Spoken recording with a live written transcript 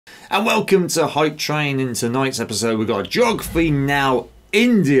And welcome to Hype Train. In tonight's episode, we've got Geography Now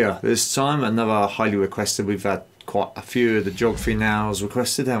India. This time, another highly requested. We've had quite a few of the Geography Nows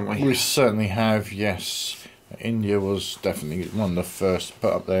requested, haven't we? We certainly have, yes. India was definitely one of the first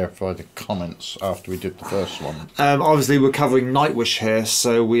put up there for the comments after we did the first one. Obviously, we're covering Nightwish here,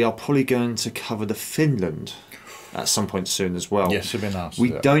 so we are probably going to cover the Finland at some point soon as well. Yes, it'd be nice. We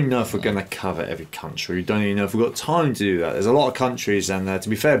don't know if we're going to cover every country. We don't even know if we've got time to do that. There's a lot of countries, and to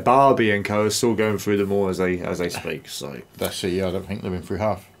be fair, Barbie and co are still going through them all as they speak. So that's it. Yeah, I don't think they've been through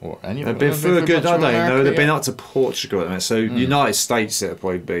half or any. They've been through a good. I don't know. They've been up to Portugal at the minute. So United States it'll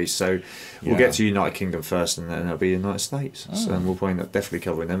probably be. So we'll get to United Kingdom first, and then it'll be United States. So we'll probably end up definitely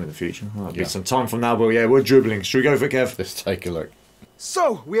covering them in the future. That'll be some time from now. But yeah, we're dribbling. Should we go for it, Kev? Let's take a look.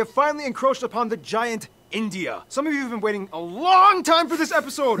 So we have finally encroached upon the giant India. Some of you have been waiting a long time for this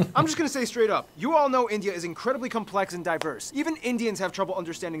episode. I'm just gonna say straight up, you all know India is incredibly complex and diverse. Even Indians have trouble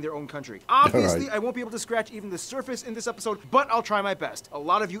understanding their own country. Obviously, I won't be able to scratch even the surface in this episode, but I'll try my best. A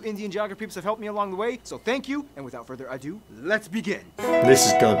lot of you Indian geography peeps have helped me along the way, so thank you, and without further ado, let's begin. This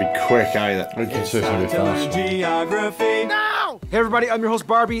is gonna be quick, ain't it? It's fast. Geography now! Hey everybody, I'm your host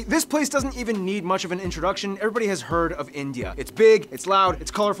Barbie. This place doesn't even need much of an introduction. Everybody has heard of India. It's big, it's loud,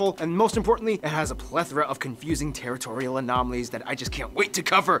 it's colorful, and most importantly, it has a plethora of confusing territorial anomalies that I just can't wait to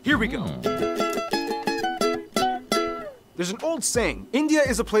cover. Here we go. There's an old saying, India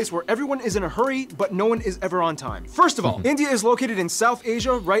is a place where everyone is in a hurry, but no one is ever on time. First of all, India is located in South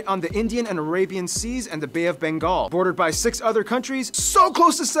Asia, right on the Indian and Arabian Seas and the Bay of Bengal, bordered by 6 other countries, so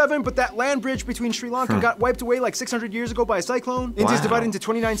close to 7, but that land bridge between Sri Lanka got wiped away like 600 years ago by a cyclone. India is divided into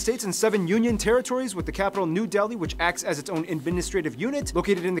 29 states and 7 union territories, with the capital New Delhi, which acts as its own administrative unit,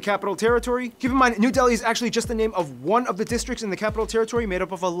 located in the capital territory. Keep in mind, New Delhi is actually just the name of one of the districts in the capital territory, made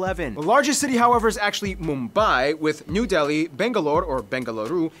up of 11. The largest city, however, is actually Mumbai, with New Delhi, Bangalore or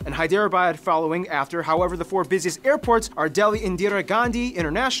Bengaluru, and Hyderabad following after. However, the 4 busiest airports are Delhi Indira Gandhi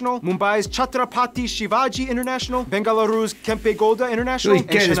International, Mumbai's Chhatrapati Shivaji International, Bengaluru's Kempe Gowda International, and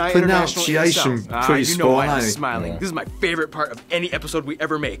Chennai International in the south. You know why I'm smiling. This is my favorite part of any episode we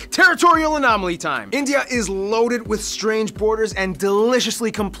ever make. Territorial anomaly time. India is loaded with strange borders and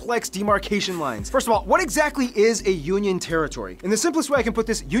deliciously complex demarcation lines. First of all, what exactly is a union territory? In the simplest way I can put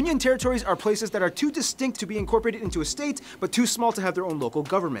this, union territories are places that are too distinct to be incorporated into a state, but too small to have their own local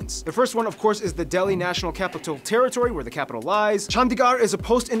governments. The first one, of course, is the Delhi National Capital Territory, where the capital lies. Chandigarh is a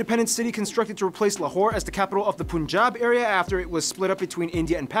post-independent city constructed to replace Lahore as the capital of the Punjab area after it was split up between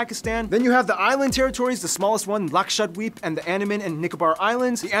India and Pakistan. Then you have the island territories, the smallest one, Lakshadweep, and the Andaman and Nicobar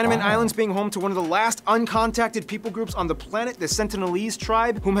Islands. The Andaman Islands being home to one of the last uncontacted people groups on the planet, the Sentinelese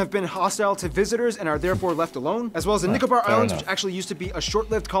tribe, whom have been hostile to visitors and are therefore left alone, as well as the Nicobar Islands, which actually used to be a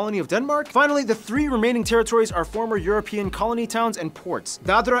short-lived colony of Denmark. Finally, the 3 remaining territories are former European colony towns and ports.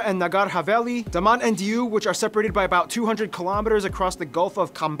 Dadra and Nagar Haveli, Daman and Diu, which are separated by about 200 kilometers across the Gulf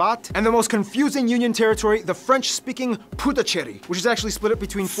of Khambat, and the most confusing union territory, the French-speaking Puducherry, which is actually split up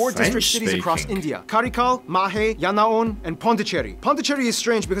between 4 district cities across India: Karikal, Mahe, Yanaon, and Pondicherry. Pondicherry is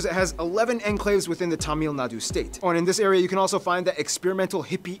strange because it has 11 enclaves within the Tamil Nadu state. Oh, and in this area, you can also find the experimental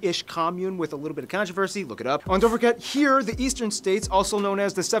hippie-ish commune with a little bit of controversy. Look it up. Oh, and don't forget, here, the eastern states, also known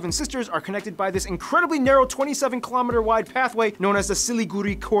as the 7 Sisters, are connected by this incredibly narrow 27-kilometer wide pathway known as the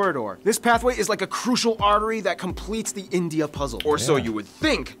Siliguri Corridor. This pathway is like a crucial artery that completes the India puzzle. Or so you would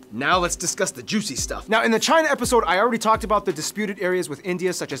think. Now let's discuss the juicy stuff. Now, in the China episode, I already talked about the disputed areas with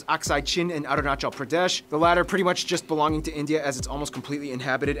India, such as Aksai Chin and Arunachal Pradesh. The latter pretty much just belonging to India, as it's almost completely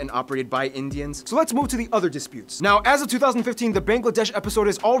inhabited and operated by Indians. So let's move to the other disputes. Now, as of 2015, the Bangladesh episode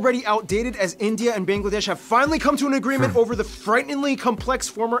is already outdated, as India and Bangladesh have finally come to an agreement over the frighteningly complex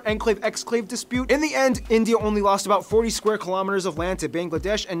former enclave-exclave dispute. In the end, India only lost about 40 square kilometers of land to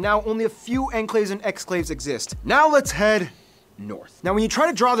Bangladesh, and now only a few enclaves and exclaves exist. Now let's head north. Now, when you try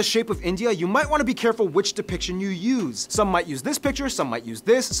to draw the shape of India, you might want to be careful which depiction you use. Some might use this picture, some might use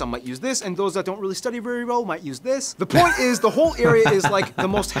this, some might use this, and those that don't really study very well might use this. The point is, the whole area is like the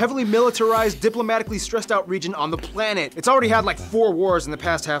most heavily militarized, diplomatically stressed out region on the planet. It's already had like 4 wars in the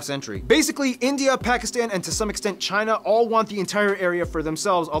past half-century. Basically, India, Pakistan, and to some extent China all want the entire area for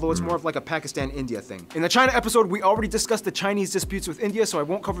themselves, although it's more of like a Pakistan-India thing. In the China episode, we already discussed the Chinese disputes with India, so I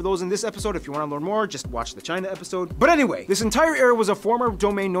won't cover those in this episode. If you want to learn more, just watch the China episode. But anyway, this entire area was a former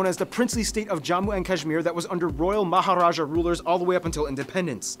domain known as the princely state of Jammu and Kashmir that was under royal Maharaja rulers all the way up until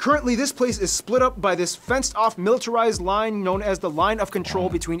independence. Currently, this place is split up by this fenced-off militarized line known as the Line of Control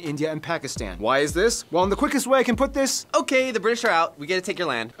between India and Pakistan. Why is this? Well, in the quickest way I can put this, okay, the British are out. We get to take your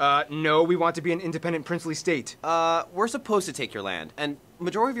land. No, we want to be an independent princely state. We're supposed to take your land, and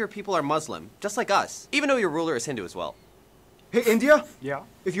majority of your people are Muslim, just like us, even though your ruler is Hindu as well. Hey, India, Yeah.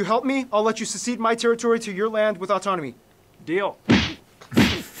 if you help me, I'll let you secede my territory to your land with autonomy. Deal.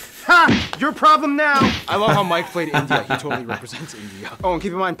 Ha! Your problem now! I love how Mike played India. He totally represents India. Oh, and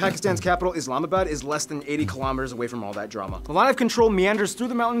keep in mind, Pakistan's capital, Islamabad, is less than 80 kilometers away from all that drama. The line of control meanders through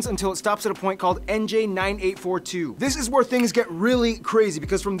the mountains until it stops at a point called NJ9842. This is where things get really crazy,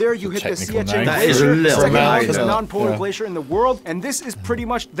 because from there you hit the Technical Siachen name. That is a Glacier, the little second name. longest Yeah. non-polar Yeah. glacier in the world, and this is pretty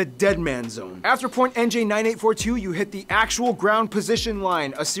much the dead man zone. After point NJ9842, you hit the actual ground position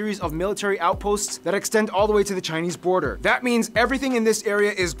line, a series of military outposts that extend all the way to the Chinese border. That means everything in this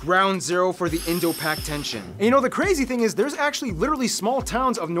area is ground zero for the Indo-Pak tension. And you know, the crazy thing is there's actually literally small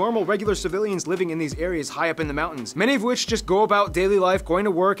towns of normal regular civilians living in these areas high up in the mountains, many of which just go about daily life, going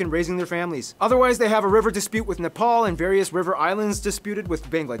to work and raising their families. Otherwise, they have a river dispute with Nepal and various river islands disputed with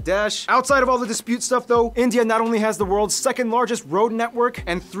Bangladesh. Outside of all the dispute stuff though, India not only has the world's second largest road network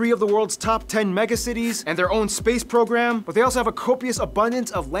and 3 of the world's top 10 megacities and their own space program, but they also have a copious abundance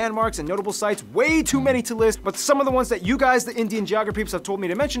of landmarks and notable sites, way too many to list, but some of the ones that you guys, the Indian geography peeps, have told me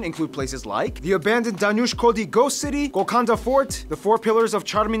to mention include places like the abandoned Danush Kodi Ghost City, Golconda Fort, the 4 pillars of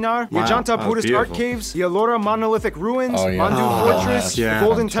Charminar, the Wow. Ajanta Oh, Buddhist beautiful. art caves, the Ellora monolithic ruins, Oh, yeah. Mandu Oh, Fortress, yeah. the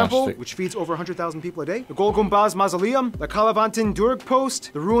Golden Fantastic. Temple, which feeds over 100,000 people a day, the Gol Gumbaz Mausoleum, the Kalavantin Durg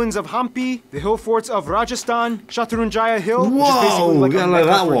Post, the ruins of Hampi, the hill forts of Rajasthan, Shatrunjaya Hill, which is basically Whoa, like a yeah, like Mecca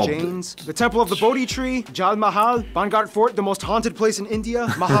that for one. Jains, the Temple of the Bodhi Tree, Jal Mahal, Bangart Fort, the most haunted place in India,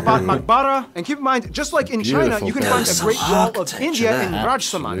 Mahabad Maqbara, and keep in mind, just like in China, Beautiful you can find a place. Great Wall of Architecture India in there.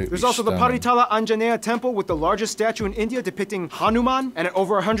 Rajsamand. There's also the Absolutely Paritala Anjaneya Temple with the largest statue in India depicting Hanuman, and at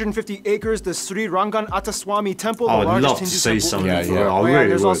over 150 acres, the Sri Rangan Attaswamy Temple, the I would largest love to Hindu see temple some in of Yeah, the that. yeah. world. I Oh, yeah, really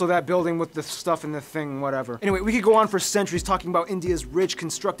there's would. also that building with the stuff in the thing, whatever. Anyway, we could go on for centuries talking about India's rich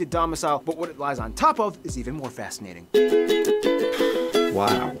constructed domicile, but what it lies on top of is even more fascinating.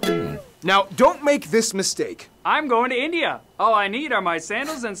 Wow. Now, don't make this mistake. I'm going to India. All I need are my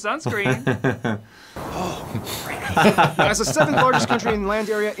sandals and sunscreen. As the 7th largest country in land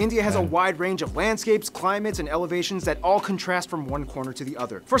area, India has a wide range of landscapes, climates, and elevations that all contrast from one corner to the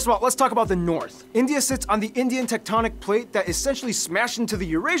other. First of all, let's talk about the north. India sits on the Indian tectonic plate that essentially smashed into the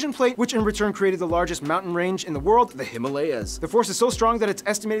Eurasian plate, which in return created the largest mountain range in the world, the Himalayas. The force is so strong that it's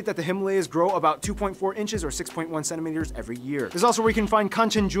estimated that the Himalayas grow about 2.4 inches or 6.1 centimeters every year. There's also where you can find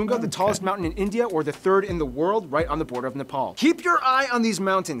Kanchenjunga, the tallest mountain in India, or the 3rd in the world, right on the border of Nepal. Keep your eye on these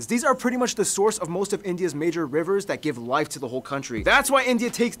mountains. These are pretty much the source of most of India's major rivers that give life to the whole country. That's why India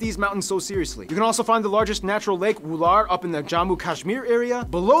takes these mountains so seriously. You can also find the largest natural lake, Wular, up in the Jammu Kashmir area.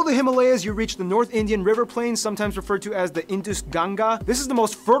 Below the Himalayas, you reach the North Indian River Plain, sometimes referred to as the Indus Ganga. This is the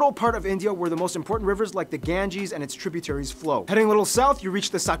most fertile part of India where the most important rivers like the Ganges and its tributaries flow. Heading a little south, you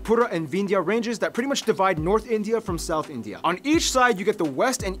reach the Satpura and Vindhya ranges that pretty much divide North India from South India. On each side, you get the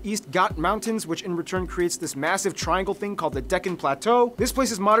West and East Ghat Mountains, which in return creates this massive triangle thing called the Deccan Plateau. This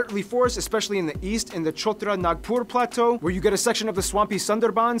place is moderately forested, especially in the east in the Chotra Nagpur Plateau, where you get a section of the swampy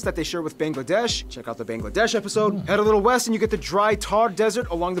Sundarbans that they share with Bangladesh. Check out the Bangladesh episode. Head a little west and you get the dry Thar Desert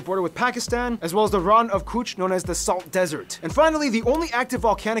along the border with Pakistan, as well as the Rann of Kutch, known as the Salt Desert. And finally, the only active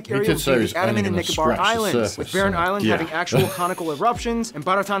volcanic area could would say be it's the Andaman only and gonna Nicobar scratch the Islands, with surface, Barren so- Island Yeah. having actual conical eruptions, and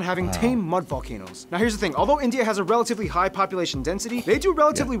Bharatan having tame mud volcanoes. Now here's the thing, although India has a relatively high population density, they do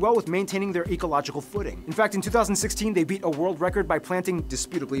relatively well with maintaining their ecological footing. In fact, in 2016, they beat a world record by planting,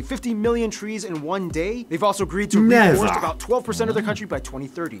 disputably, 50 million trees in one day. They've also agreed to Never. reforest about 12% of the country by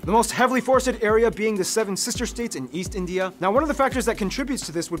 2030. The most heavily forested area being the 7 sister states in East India. Now, one of the factors that contributes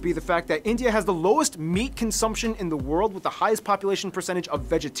to this would be the fact that India has the lowest meat consumption in the world, with the highest population percentage of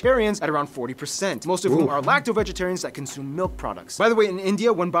vegetarians at around 40%, most of whom are lacto-vegetarians that consume milk products. By the way, in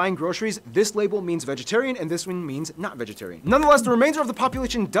India, when buying groceries, this label means vegetarian and this one means not vegetarian. Nonetheless, the remainder of the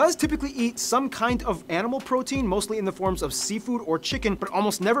population does typically eat some kind of animal protein, mostly in the forms of seafood or chicken, but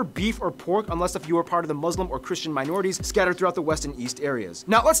almost never beef or pork unless if you are part of the Muslim or Christian minorities scattered throughout the west and east areas.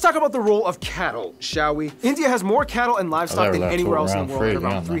 Now, let's talk about the role of cattle, shall we? India has more cattle and livestock they're than allowed to anywhere walk else in around the world, at freely,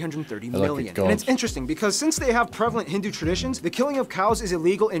 around aren't they? 330 They're like million. gods. And it's interesting because since they have prevalent Hindu traditions, the killing of cows is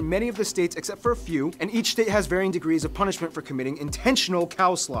illegal in many of the states except for a few, and each state has varying degrees of punishment for committing intentional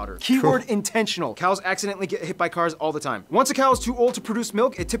cow slaughter. Keyword intentional. Cows accidentally get hit by cars all the time. Once a cow is too old to produce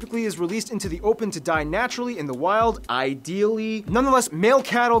milk, it typically is released into the open to die naturally in the wild, ideally. Nonetheless, male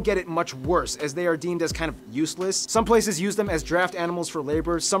cattle get it much worse, as they they are deemed as kind of useless. Some places use them as draft animals for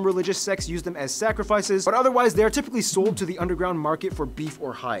labor, some religious sects use them as sacrifices, but otherwise they are typically sold to the underground market for beef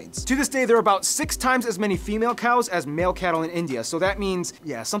or hides. To this day, there are about 6 times as many female cows as male cattle in India, so that means,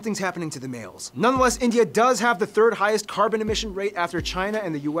 yeah, something's happening to the males. Nonetheless, India does have the 3rd highest carbon emission rate after China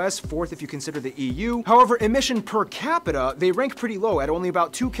and the US, 4th if you consider the EU. However, emission per capita, they rank pretty low at only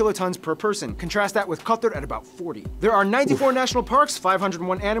about 2 kilotons per person. Contrast that with Qatar at about 40. There are 94 national parks,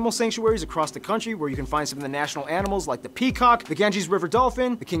 501 animal sanctuaries across the country where you can find some of the national animals like the peacock, the Ganges River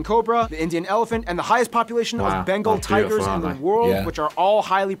dolphin, the king cobra, the Indian elephant, and the highest population of Bengal tigers in the world, which are all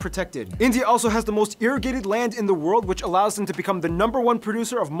highly protected. India also has the most irrigated land in the world, which allows them to become the #1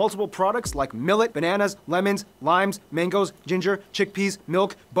 producer of multiple products like millet, bananas, lemons, limes, mangoes, ginger, chickpeas,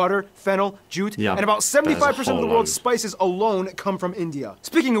 milk, butter, fennel, jute, and about 75% of the world's spices alone come from India.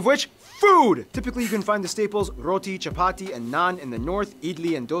 Speaking of which, food! Typically you can find the staples roti, chapati, and naan in the north,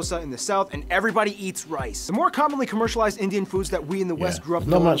 idli and dosa in the south, and everybody eats rice. The more commonly commercialized Indian foods that we in the West grew up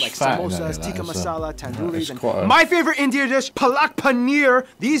knowing, like samosas, tikka masala, tandooris, and my favorite Indian dish, palak paneer.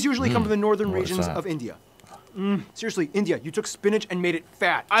 These usually come from the northern regions of India. Seriously, India, you took spinach and made it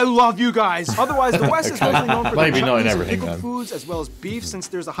fat. I love you guys. Otherwise, the West is mostly known for the chutneys and pickled foods, as well as beef, since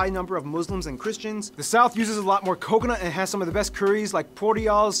there's a high number of Muslims and Christians. The South uses a lot more coconut and has some of the best curries like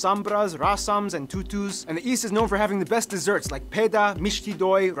poriyals, sambras, rasams, and tutus. And the East is known for having the best desserts like peda, mishti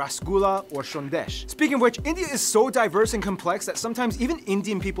doi, rasgulla, or shondesh. Speaking of which, India is so diverse and complex that sometimes even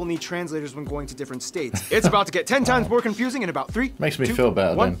Indian people need translators when going to different states. It's about to get 10 times more confusing in about 3, Makes me 2, feel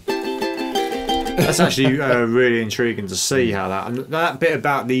better 1. then. That's actually really intriguing to see how that bit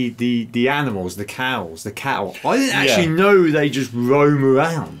about the animals, the cows, the cattle. I didn't actually know they just roam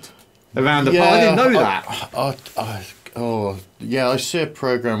around the park. I didn't know that. I see a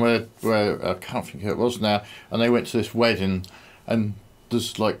program where I can't think who it was now, and they went to this wedding, and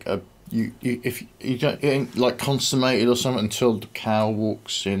there's like a. If you don't, it ain't like consummated or something until the cow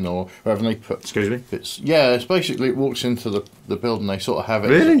walks in or wherever they put. Excuse me. It's basically it walks into the building. They sort of have it.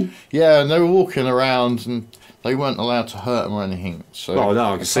 Really? And they were walking around and they weren't allowed to hurt them or anything. So. Oh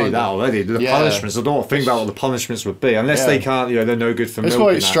no, I can see that already. The punishments. I don't think about what the punishments would be unless they can't. They're no good for milk. That's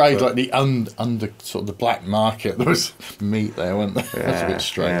why it's strange. Like the under sort of the black market. There was meat there, wasn't there? That's a bit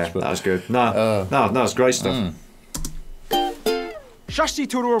strange. Yeah, but that was good. No, it's great stuff. Shashti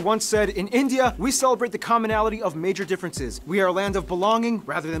Tharoor once said, "In India, we celebrate the commonality of major differences. We are a land of belonging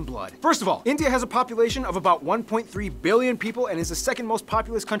rather than blood." First of all, India has a population of about 1.3 billion people and is the 2nd most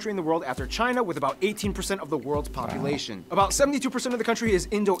populous country in the world after China, with about 18% of the world's population. About 72% of the country is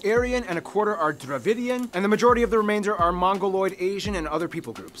Indo-Aryan and a quarter are Dravidian, and the majority of the remainder are Mongoloid, Asian, and other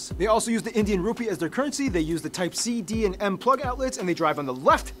people groups. They also use the Indian rupee as their currency, they use the Type C, D, and M plug outlets, and they drive on the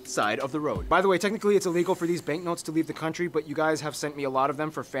left side of the road. By the way, technically it's illegal for these banknotes to leave the country, but you guys have sent me a lot of them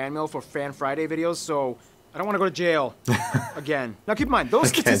for fan mail for Fan Friday videos, so I don't want to go to jail again. Now keep in mind, those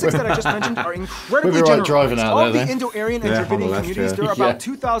statistics that I just mentioned are incredibly generalized. Driving out All there, the Indo-Aryan and Dravidian communities, there are about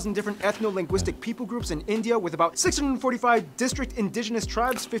 2,000 different ethno-linguistic people groups in India with about 645 district indigenous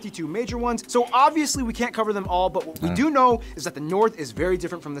tribes, 52 major ones. So obviously we can't cover them all, but what we do know is that the North is very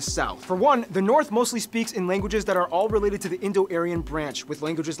different from the South. For one, the North mostly speaks in languages that are all related to the Indo-Aryan branch, with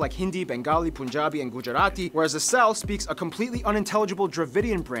languages like Hindi, Bengali, Punjabi, and Gujarati, whereas the South speaks a completely unintelligible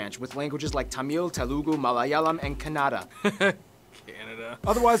Dravidian branch with languages like Tamil, Telugu, Malayalam, and Kannada. Canada.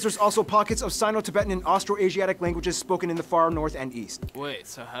 Otherwise, there's also pockets of Sino-Tibetan and Austroasiatic languages spoken in the far north and east. Wait,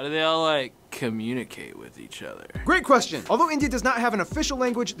 so how do they all, like, communicate with each other? Great question. Although India does not have an official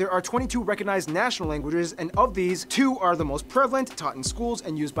language, there are 22 recognized national languages, and of these, 2 are the most prevalent, taught in schools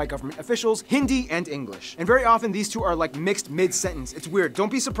and used by government officials, Hindi and English. And very often these 2 are like mixed mid-sentence. It's weird.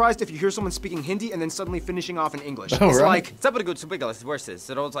 Don't be surprised if you hear someone speaking Hindi and then suddenly finishing off in English. It's like, verses.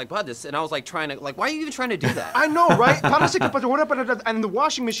 And I was like, what this? And I was like trying to, like, why are you even trying to do that? I know, right? And the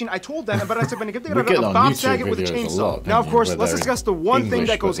washing machine, I told them, but I said, Bob Saget with a chainsaw. Now, of course, let's discuss the one thing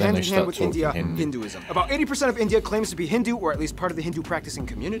that goes hand in hand with India, Hinduism. About 80% of India claims to be Hindu, or at least part of the Hindu practicing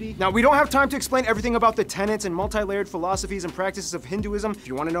community. Now, we don't have time to explain everything about the tenets and multi-layered philosophies and practices of Hinduism. If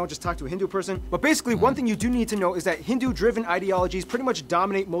you want to know, just talk to a Hindu person. But basically, one thing you do need to know is that Hindu-driven ideologies pretty much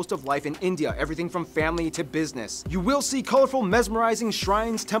dominate most of life in India, everything from family to business. You will see colorful, mesmerizing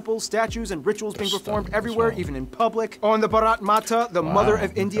shrines, temples, statues, and rituals being performed everywhere, even in public. On the Bharat Mata, the Mother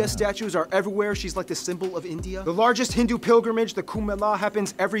of India, statues are everywhere. She's like the symbol of India. The largest Hindu pilgrimage, the Kumbh Mela,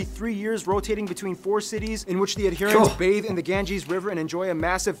 happens every 3 years rotating between 4 cities in which the adherents bathe in the Ganges River and enjoy a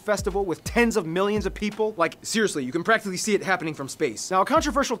massive festival with tens of millions of people. Like, seriously, you can practically see it happening from space. Now, a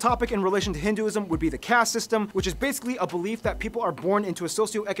controversial topic in relation to Hinduism would be the caste system, which is basically a belief that people are born into a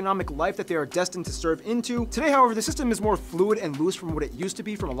socioeconomic life that they are destined to serve into. Today, however, the system is more fluid and loose from what it used to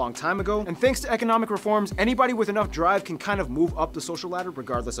be from a long time ago, and thanks to economic reforms, anybody with enough drive can kind of move up the social ladder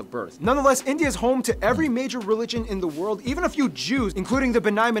regardless of birth. Nonetheless, India is home to every major religion in the world, even a few Jews, including the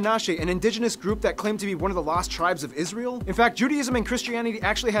B'nai Menashe, an indigenous group that claimed to be one of the lost tribes of Israel. In fact, Judaism and Christianity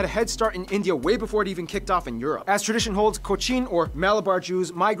actually had a head start in India way before it even kicked off in Europe. As tradition holds, Cochin or Malabar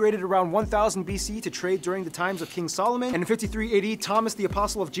Jews migrated around 1000 BC to trade during the times of King Solomon, and in 53 AD, Thomas the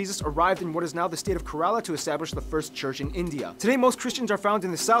Apostle of Jesus arrived in what is now the state of Kerala to establish the first church in India. Today, most Christians are found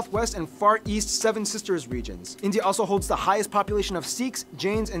in the southwest and far east Seven Sisters regions. India also holds the highest population of Sikhs,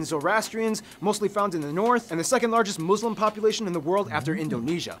 Jains, and Zoroastrians, mostly found in the north, and the second largest Muslim population in the world after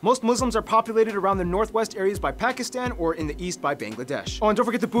Indonesia. Most Muslims are populated around the northwest areas by Pakistan or in the east by Bangladesh. Oh, and don't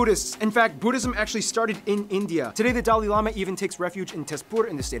forget the Buddhists. In fact, Buddhism actually started in India. Today, the Dalai Lama even takes refuge in Tezpur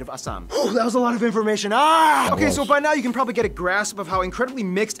in the state of Assam. Oh, that was a lot of information. Okay, so by now you can probably get a grasp of how incredibly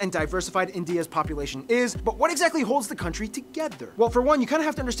mixed and diversified India's population is, but what exactly holds the country together? Well, for one, you kind of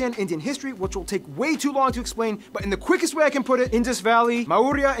have to understand Indian history, which will take way too long to explain, but in the quickest way I can put it, Indus Valley,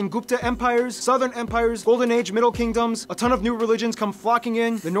 Maurya and Gupta empires, southern empires, Golden Age, Middle Kingdoms, a ton of new religions come flocking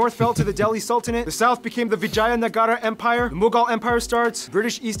in, the north fell to the Delhi Sultanate, the south became the Vijayanagara Empire, the Mughal Empire starts,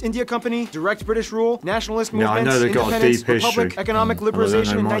 British East India Company, direct British rule, nationalist movements, independence, republic, economic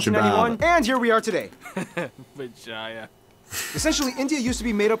liberalization in 1991, and here we are today. Vijaya. Essentially, India used to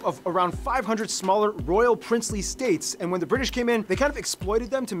be made up of around 500 smaller royal princely states, and when the British came in, they kind of exploited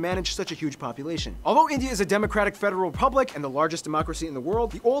them to manage such a huge population. Although India is a democratic federal republic and the largest democracy in the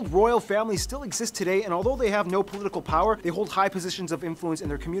world, the old royal families still exist today, and although they have no political power, they hold high positions of influence in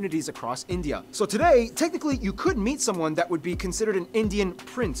their communities across India. So today, technically, you could meet someone that would be considered an Indian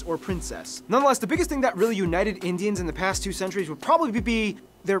prince or princess. Nonetheless, the biggest thing that really united Indians in the past 2 centuries would probably be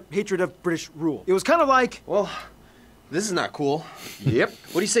their hatred of British rule. It was kind of like, Well, this is not cool. yep.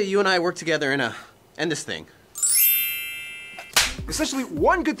 What do you say you and I work together and end this thing? Essentially,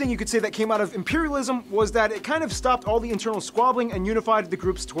 one good thing you could say that came out of imperialism was that it kind of stopped all the internal squabbling and unified the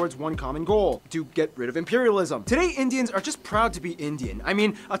groups towards one common goal, to get rid of imperialism. Today, Indians are just proud to be Indian. I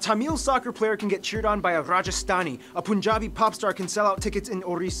mean, a Tamil soccer player can get cheered on by a Rajasthani, a Punjabi pop star can sell out tickets in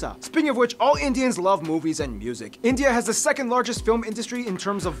Orissa. Speaking of which, all Indians love movies and music. India has the second largest film industry in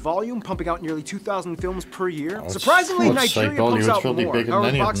terms of volume, pumping out nearly 2,000 films per year. Surprisingly, Nigeria pumps out more.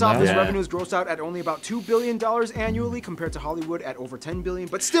 However, box office revenues gross out at only about $2 billion annually compared to Hollywood at over 10 billion,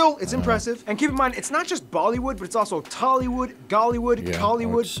 but still, it's impressive. And keep in mind, it's not just Bollywood, but it's also Tollywood, Gollywood,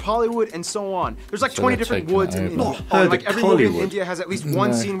 Collywood, Pollywood, and so on. There's like 20 different woods in India. And like every movie in India has at least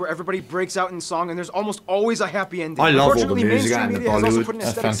one scene where everybody breaks out in song, and there's almost always a happy ending. I love all the music and the Bollywood.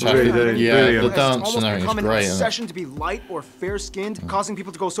 That's fantastic. The dance and everything is great. It's obsession to be light or fair-skinned, causing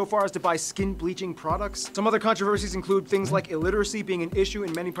people to go so far as to buy skin bleaching products. Some other controversies include things like illiteracy being an issue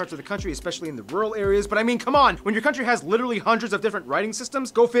in many parts of the country, especially in the rural areas. But I mean, come on, when your country has literally hundreds of different writing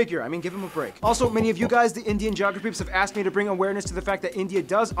systems, go figure. I mean, give them a break. Also, many of you guys, the Indian geography peeps, have asked me to bring awareness to the fact that India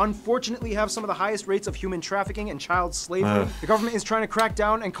does unfortunately have some of the highest rates of human trafficking and child slavery. The government is trying to crack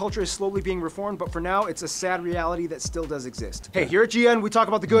down and culture is slowly being reformed, but for now, it's a sad reality that still does exist. Hey, here at GN, we talk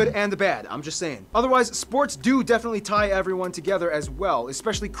about the good and the bad. I'm just saying. Otherwise, sports do definitely tie everyone together as well,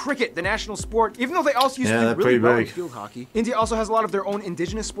 especially cricket, the national sport, even though they also used to do really well in field hockey. India also has a lot of their own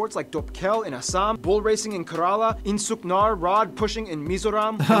indigenous sports like Dopkel in Assam, bull racing in Kerala, Insuknar, rod pushing in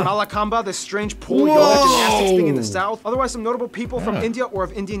Mizoram, and Malakamba, the strange pole yoga gymnastics thing in the south. Otherwise, some notable people from India or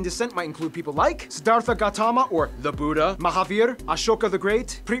of Indian descent might include people like Siddhartha Gautama or the Buddha, Mahavir, Ashoka the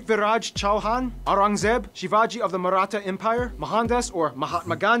Great, Prithviraj Chauhan, Aurangzeb, Shivaji of the Maratha Empire, Mohandas or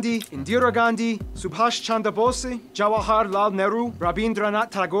Mahatma Gandhi, Indira Gandhi, Subhash Chandra Bose, Jawaharlal Nehru,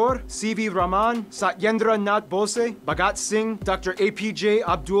 Rabindranath Tagore, C.V. Raman, Satyendra Nath Bose, Bhagat Singh, Dr. APJ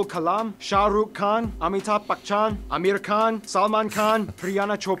Abdul Kalam, Shah Rukh Khan, Amitabh Bachchan, Amir Khan, Salman Khan,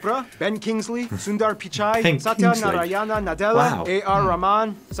 Priyana Chopra, Ben Kingsley, Sundar Pichai, Satya Narayana Nadella, A.R.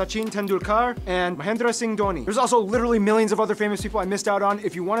 Rahman, Sachin Tendulkar, and Mahendra Singh Dhoni. There's also literally millions of other famous people I missed out on.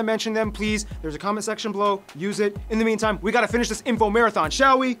 If you want to mention them, please, there's a comment section below. Use it. In the meantime, we gotta finish this info marathon,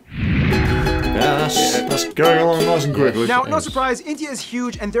 shall we? That's going along nice and quickly. Now, no surprise, India is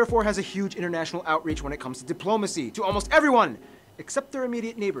huge and therefore has a huge international outreach when it comes to diplomacy, to almost everyone except their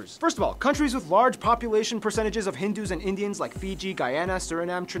immediate neighbors. First of all, countries with large population percentages of Hindus and Indians like Fiji, Guyana,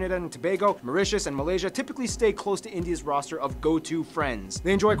 Suriname, Trinidad and Tobago, Mauritius, and Malaysia typically stay close to India's roster of go-to friends.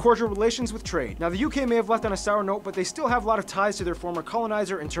 They enjoy cordial relations with trade. Now, the UK may have left on a sour note, but they still have a lot of ties to their former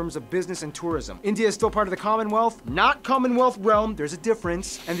colonizer in terms of business and tourism. India is still part of the Commonwealth, not Commonwealth realm, there's a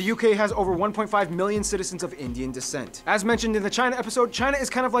difference, and the UK has over 1.5 million citizens of Indian descent. As mentioned in the China episode, China is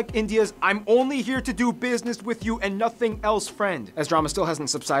kind of like India's "I'm only here to do business with you and nothing else" friend, as drama still hasn't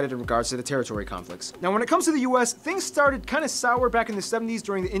subsided in regards to the territory conflicts. Now, when it comes to the US, things started kind of sour back in the 70s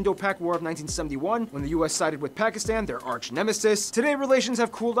during the Indo-Pak War of 1971, when the US sided with Pakistan, their arch nemesis. Today, relations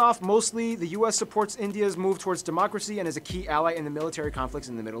have cooled off. Mostly, the US supports India's move towards democracy and is a key ally in the military conflicts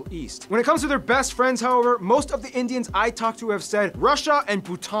in the Middle East. When it comes to their best friends, however, most of the Indians I talked to have said Russia and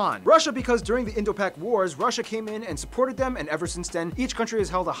Bhutan. Russia because during the Indo-Pak Wars, Russia came in and supported them, and ever since then, each country has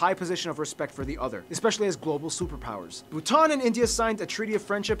held a high position of respect for the other, especially as global superpowers. Bhutan and India signed a treaty of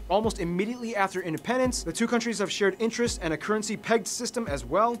friendship almost immediately after independence. The two countries have shared interests and a currency-pegged system as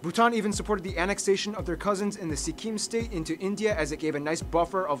well. Bhutan even supported the annexation of their cousins in the Sikkim state into India, as it gave a nice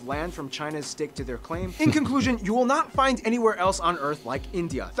buffer of land from China's stake to their claim. In conclusion, you will not find anywhere else on Earth like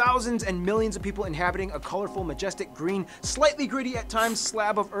India. Thousands and millions of people inhabiting a colorful, majestic, green, slightly gritty at times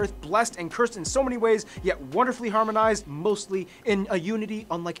slab of Earth, blessed and cursed in so many ways, yet wonderfully harmonized, mostly in a unity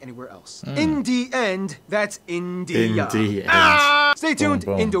unlike anywhere else. In the end, that's India. In the end. Stay tuned,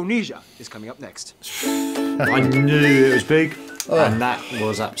 Boom, boom. Indonesia is coming up next. I knew it was big, and that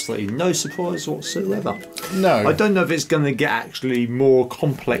was absolutely no surprise whatsoever. No. I don't know if it's going to get actually more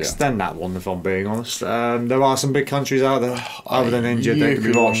complex than that one, if I'm being honest. There are some big countries out there, other than India. You Don't get me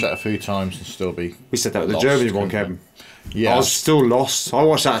could wrong. watch that a few times and still be. We said that with the lost, Germany one, couldn't Kevin. Yeah. I was still lost. I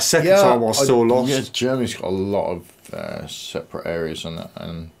watched that a second time. I was still lost. Yeah, Germany's got a lot of separate areas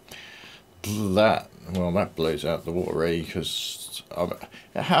and that blows out the water really, because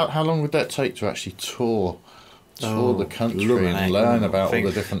how long would that take to actually tour the country and learn about all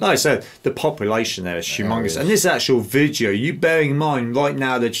the different... Like I said, the population there is humongous. And this actual video, you bearing in mind, right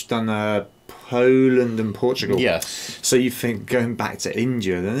now they've just done Poland and Portugal. Yes. So you think going back to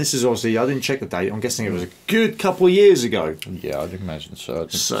India, then this is obviously, I didn't check the date, I'm guessing it was a good couple of years ago. Yeah, I'd imagine so.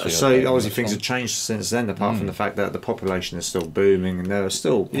 So obviously things have changed since then, apart from the fact that the population is still booming and they're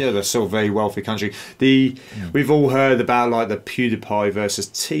still a very wealthy country. We've all heard about like the PewDiePie versus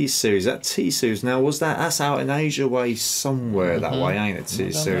T-Series. That T-Series, now that's out in Asia way somewhere that way, ain't it?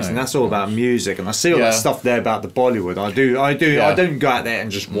 T-Series, and that's all about music. And I see all that stuff there about the Bollywood. I don't go out there and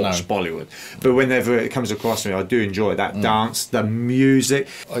just watch Bollywood, but whenever it comes across me, I do enjoy that dance, the music.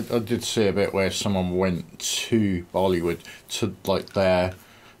 I did see a bit where someone went to Bollywood to like their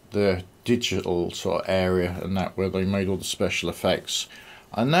digital sort of area and that, where they made all the special effects,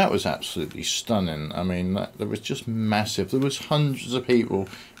 and that was absolutely stunning. I mean, that was just massive. There was hundreds of people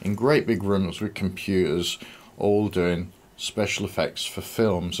in great big rooms with computers, all doing special effects for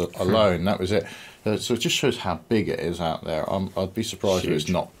films alone. That was it. So it just shows how big it is out there. I'd be surprised if it's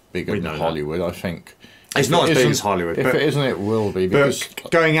not bigger than Hollywood. I think it's not as big as Hollywood. If it isn't, it will be. Because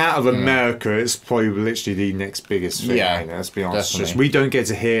going out of America, it's probably literally the next biggest thing. Yeah, let's be honest. definitely. We don't get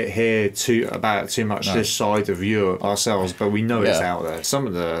to hear too much this side of Europe ourselves, but we know it's out there. Some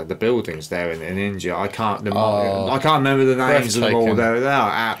of the buildings there in India, I can't remember the names of them all. They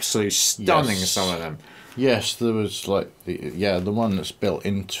are absolutely stunning. Yes. Some of them. Yes, there was like the one that's built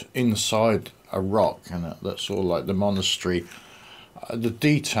inside a rock, and that's all like the monastery. The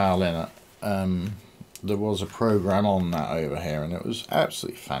detail in it. There was a program on that over here, and it was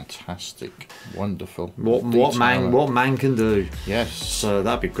absolutely fantastic, wonderful. What man can do. Yes. So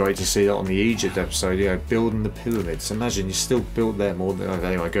that'd be great to see that on the Egypt episode. Building the pyramids. Imagine you still built them.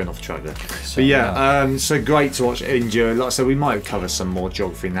 Anyway, going off track there. But so great to watch India. Like I said, we might cover some more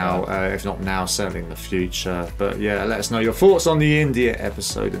geography now, if not now, certainly in the future. But yeah, let us know your thoughts on the India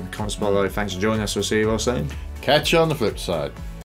episode in the comments below. Thanks for joining us. We'll see you all soon. Catch you on the flip side.